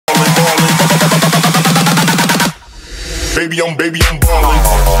Baby, I'm ballin'.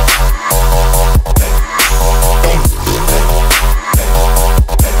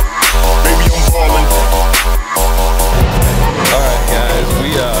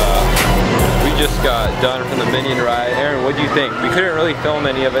 Just got done from the Minion ride. Aaron, what do you think? We couldn't really film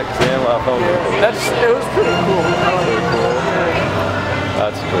any of it because we didn't allow film. It was pretty cool.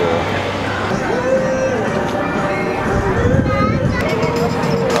 That's cool.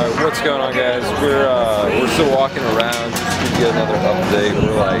 Alright, what's going on, guys? We're still walking around just to get another update.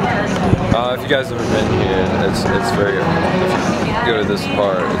 We're like, if you guys have ever been here, it's very. If you go to this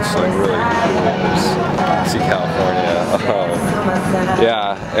part, it's like really cool. See California.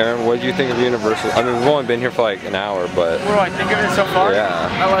 Yeah, Aaron, what do you think of Universal? I mean, we've only been here for like an hour, but what do I think of it so far? Yeah,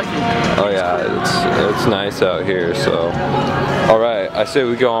 I like it. Oh yeah, it's nice out here. So, all right, I say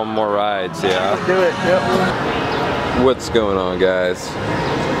we go on more rides. Yeah. Let's do it. Yep. What's going on, guys?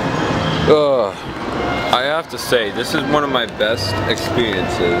 I have to say, this is one of my best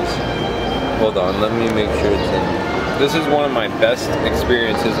experiences. Hold on, let me make sure it's in. This is one of my best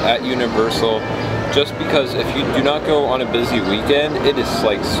experiences at Universal, just because if you do not go on a busy weekend, it is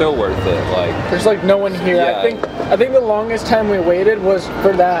like so worth it. Like there's like no one here. Yeah. I think the longest time we waited was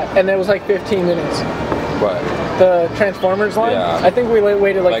for that, and it was like 15 minutes. What? The Transformers line? Yeah. I think we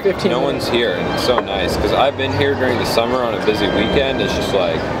waited like 15 minutes. No one's here, and it's so nice, because I've been here during the summer on a busy weekend. It's just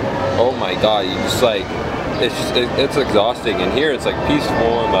like, oh my god, you just like, it's exhausting. And here it's like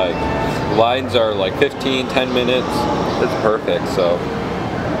peaceful, and like lines are like 10 minutes. It's perfect. So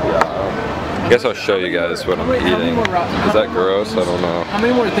yeah, I guess I'll show you guys what I'm eating. Is that gross? I don't know. How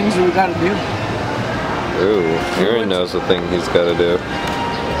many more things do we gotta do? Ooh, Aaron knows the thing he's gotta do.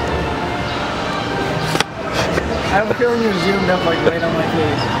 I have a feeling you're zoomed up like right on my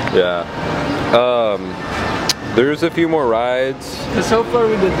face. Yeah. There's a few more rides. So far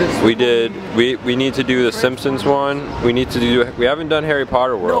we did this. We need to do the Simpsons one. We haven't done Harry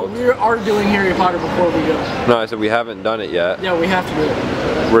Potter World. No, we are doing Harry Potter before we go. No, I said we haven't done it yet. Yeah, we have to do it.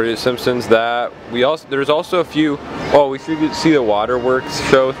 We're doing Simpsons, that. There's also a few, we should see the Waterworks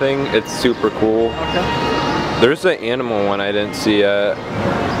show thing. It's super cool. Okay. There's the animal one I didn't see yet.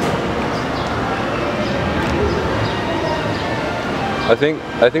 I think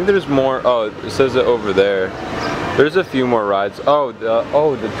there's more. Oh, it says it over there. There's a few more rides.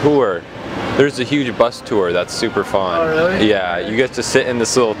 The tour. There's a huge bus tour that's super fun. Oh, really? Yeah, you get to sit in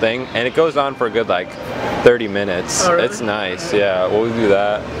this little thing, and it goes on for a good like 30 minutes. Oh, really? It's nice. Yeah, we'll do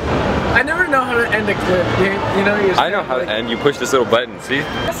that. I never know how to end a clip. You know, I know how to end. You push this little button. See?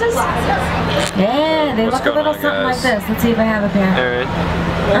 Yeah, they look a little something like this. Let's see if I have a pair. Aaron.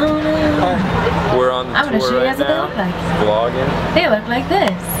 Oh no. We're on the I'm gonna tour show you right guys what they now. look like. Vlogging. They look like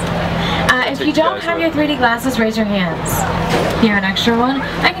this. If you don't have your 3D glasses, raise your hands. If you have an extra one,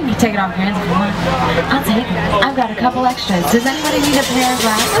 I can take it off your hands if you want. I'll take it. I've got a couple extras. Does anybody need a pair of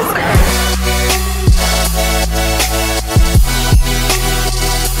glasses?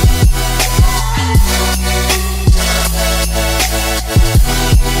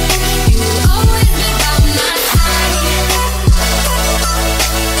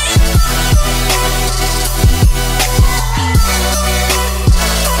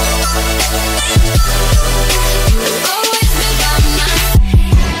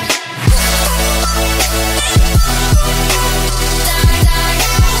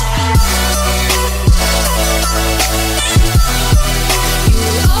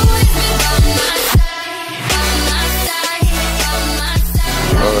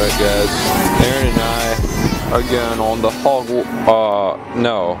 Guys, Aaron and I are going on the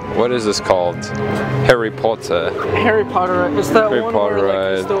what is this called? Harry Potter. Harry Potter. It's that Harry one Potter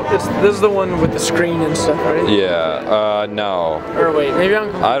where, like, ride. this is the one with the screen and stuff, right? Yeah. No. Or wait, maybe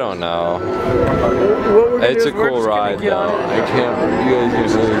I don't know. It's a cool ride though. I can't. You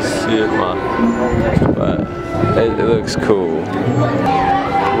guys usually see it, but it looks cool.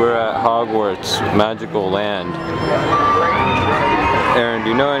 We're at Hogwarts Magical Land. Aaron, do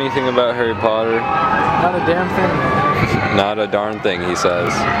you know anything about Harry Potter? Not a damn thing. Not a darn thing, he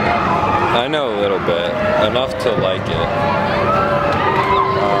says. I know a little bit, enough to like it.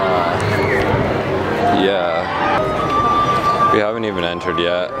 Yeah. We haven't even entered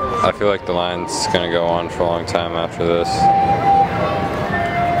yet. I feel like the line's gonna go on for a long time after this.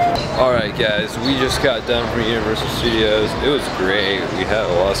 Alright guys, we just got done from Universal Studios. It was great. We had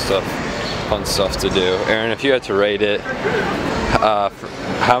a lot of fun stuff to do. Aaron, if you had to rate it,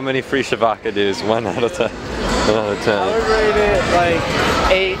 how many free Shavaka-doos? 1 out of 10? Another 10. I would rate it like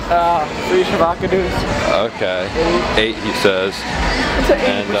 8 free shabakadoos. Okay. 8 he says. It's an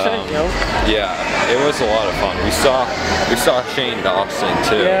 8%, yo. Yeah, it was a lot of fun. We saw Shane Dawson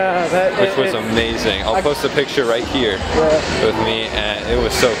too. Yeah, which was amazing. I'll post a picture right here with me, and it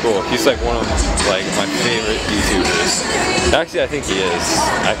was so cool. He's like one of like my favorite YouTubers. Actually, I think he is.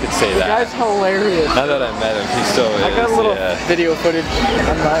 I could say that. The guy's hilarious. Now that I met him, he still is. I got a little video footage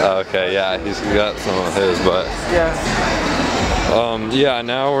on mine. Okay, yeah, he's got some of his, but yeah,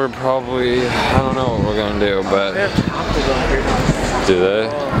 now we're probably, I don't know what we're gonna do, but They have tacos on here. do they?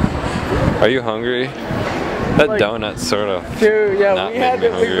 Are you hungry? That donut's sort of Dude, yeah, not we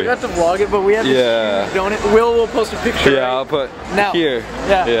forgot to vlog it, but we had this huge donut. Will post a picture. Yeah, I'll put now. Here.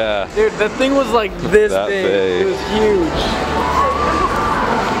 Yeah. Dude, that thing was like this big. It was huge.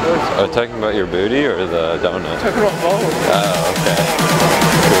 Are you talking about your booty or the donut? Talking about both. Oh, okay.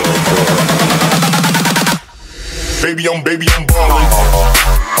 Cool. Baby, I'm ballin'.